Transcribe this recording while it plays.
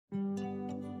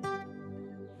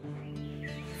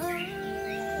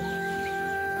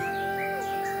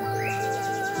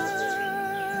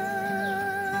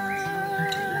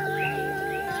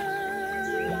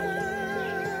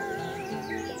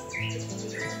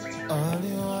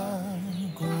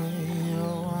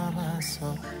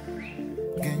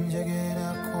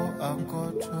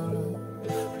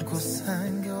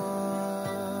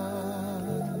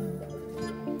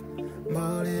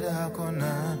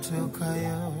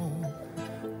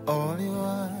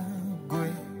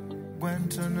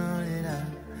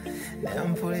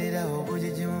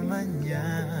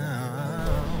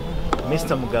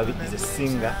Mr. Mugabi is a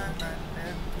singer,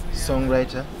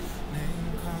 songwriter,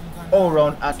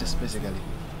 all-round artist basically.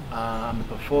 I'm a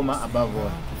performer above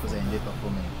all because I enjoy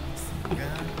performing.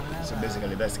 So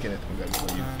basically that's Kenneth Mugabi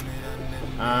for you.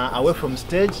 Away from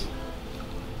stage,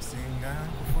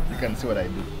 you can see what I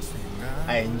do.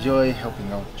 I enjoy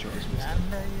helping out Chores.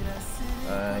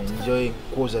 I enjoy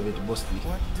cause of it mostly.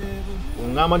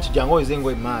 Ungaman Chijango is a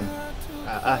man.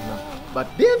 No. But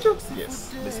danger?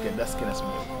 Yes, basically that's Kenneth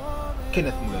Mugabi.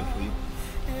 Kenneth Mugabi for you.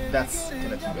 That's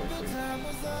Kenneth Mugabi for you.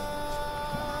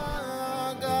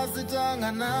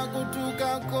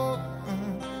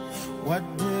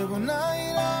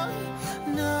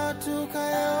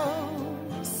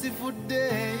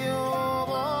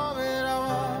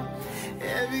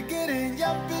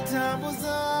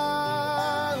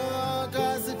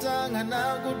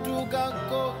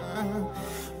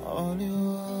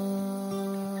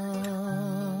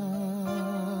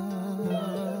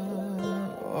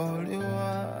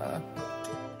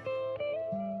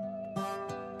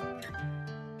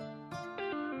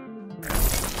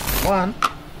 One,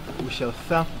 we shall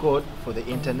thank God for the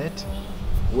internet,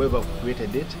 whoever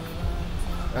created it.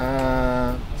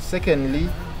 Secondly,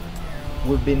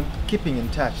 we've been keeping in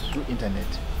touch through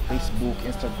internet, Facebook,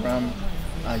 Instagram,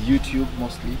 YouTube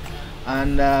mostly.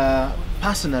 And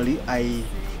personally, I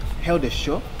held a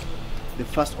show, the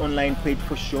first online paid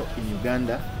for show in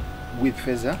Uganda with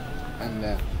Feza,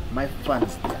 and my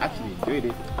fans, they actually enjoyed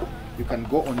it. You can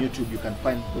go on YouTube, you can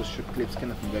find those short clips,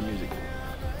 Kenneth Mugabi music.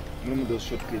 Remember those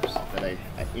short clips that I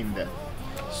in there.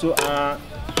 So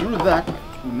through that,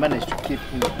 we managed to keep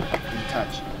in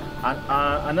touch. And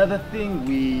another thing,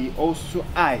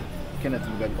 Kenneth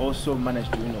Mugabi, also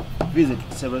managed to visit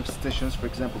several stations. For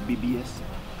example, BBS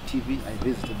TV, I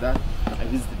visited that. I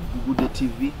visited Google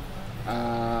TV.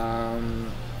 I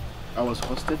was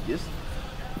hosted, yes.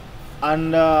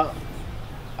 And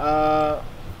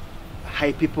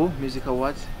High People Music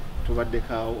Awards,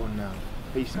 Tobadeka on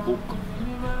Facebook,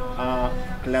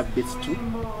 Club Beats 2,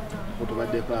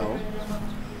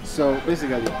 so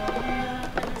basically,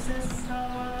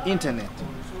 internet.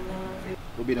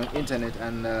 We've been on internet,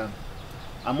 and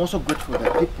I'm also grateful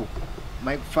that people,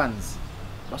 my fans,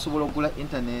 basobola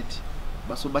internet,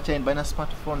 basobacha in bina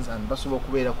smartphones, and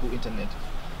basobokubera ku internet.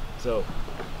 So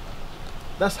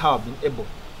that's how I've been able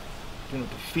to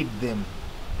feed them.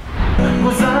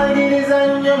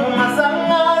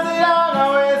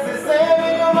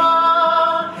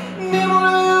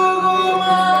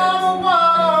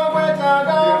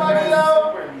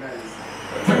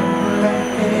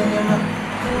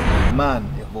 Man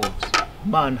evolves.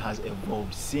 Man has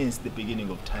evolved since the beginning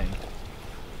of time.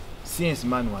 Since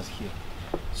man was here.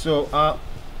 So I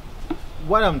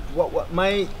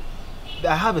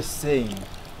have a saying.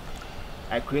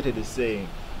 I created a saying.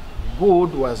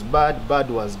 Good was bad, bad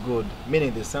was good.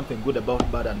 Meaning there's something good about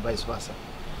bad and vice versa.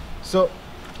 So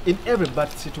in every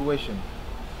bad situation,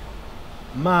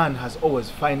 man has always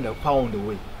found a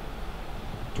way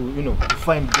to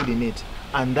find good in it,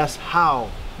 and that's how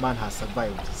man has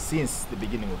survived since the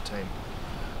beginning of time.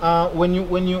 When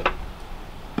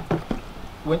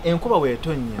enkuba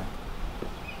wetonya,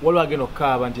 waliwo agenda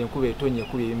okukaaba nti enkuba etonya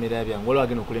kuba ebimera byange, waliwo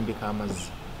agenda okulembeka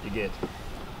amazzi. You get?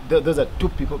 Those are two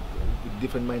people with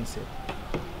different mindset.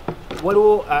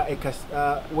 Waliwo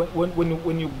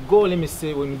when you go, let me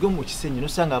say, when you go mu kisenyi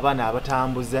nosanga abaana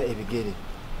abatambuza ebigere,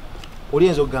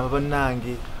 oliyenza okugamba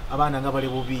bannange abaana nga bali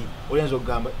bubi, oliyenza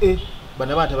okugamba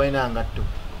bano abantu balina ngatto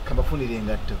kambafunire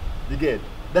engatto. You get?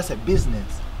 That's a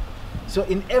business. So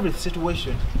in every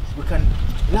situation we can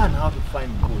learn how to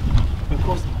find good,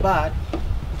 because bad,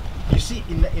 you see,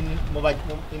 in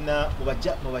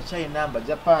China,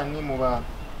 Japan,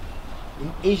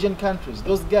 in Asian countries,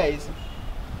 those guys,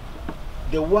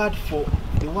 the word for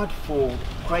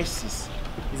crisis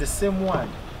is the same word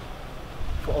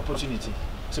for opportunity.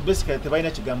 So basically,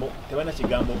 tebaina chigambo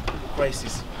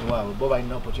crisis. Wow, boba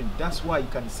ina opportunity. That's why you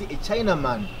can see a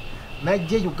Chinaman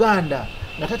naje Uganda,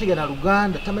 natatiga na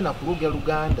Uganda, tamena kuruga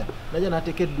Uganda, naje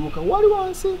nateke duka wali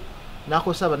wansi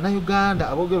nakosaba na Uganda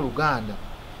aboge Uganda,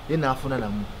 then afuna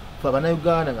namu. For bana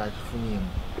Uganda ngatufunyemu.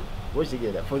 What you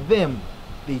get? For them,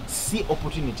 they see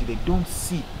opportunity, they don't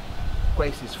see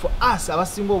crisis. For us,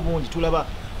 abasingo bonji tulaba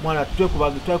mwana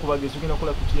twekubagisa ugenda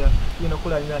kola kutya ugenda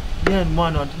kola ye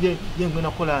mwana wanti ye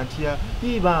ngenda kola ntya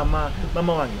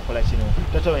mama wange yakola kino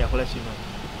tata wange yakola kino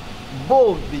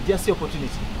both they just see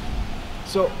opportunity.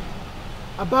 So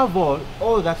above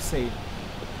all that said,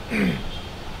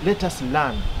 let us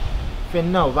learn. Let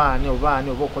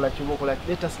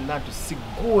us learn to see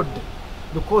good,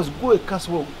 because go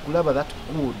castle kulaba that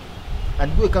good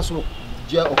and go castle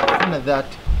that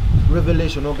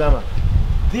revelation ogama.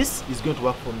 This is going to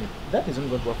work for me. That isn't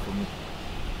going to work for me.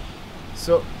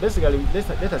 So basically,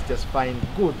 let us just find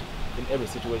good in every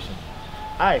situation.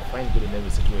 I find good in every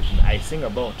situation. I sing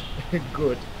about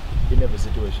good in every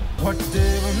situation. What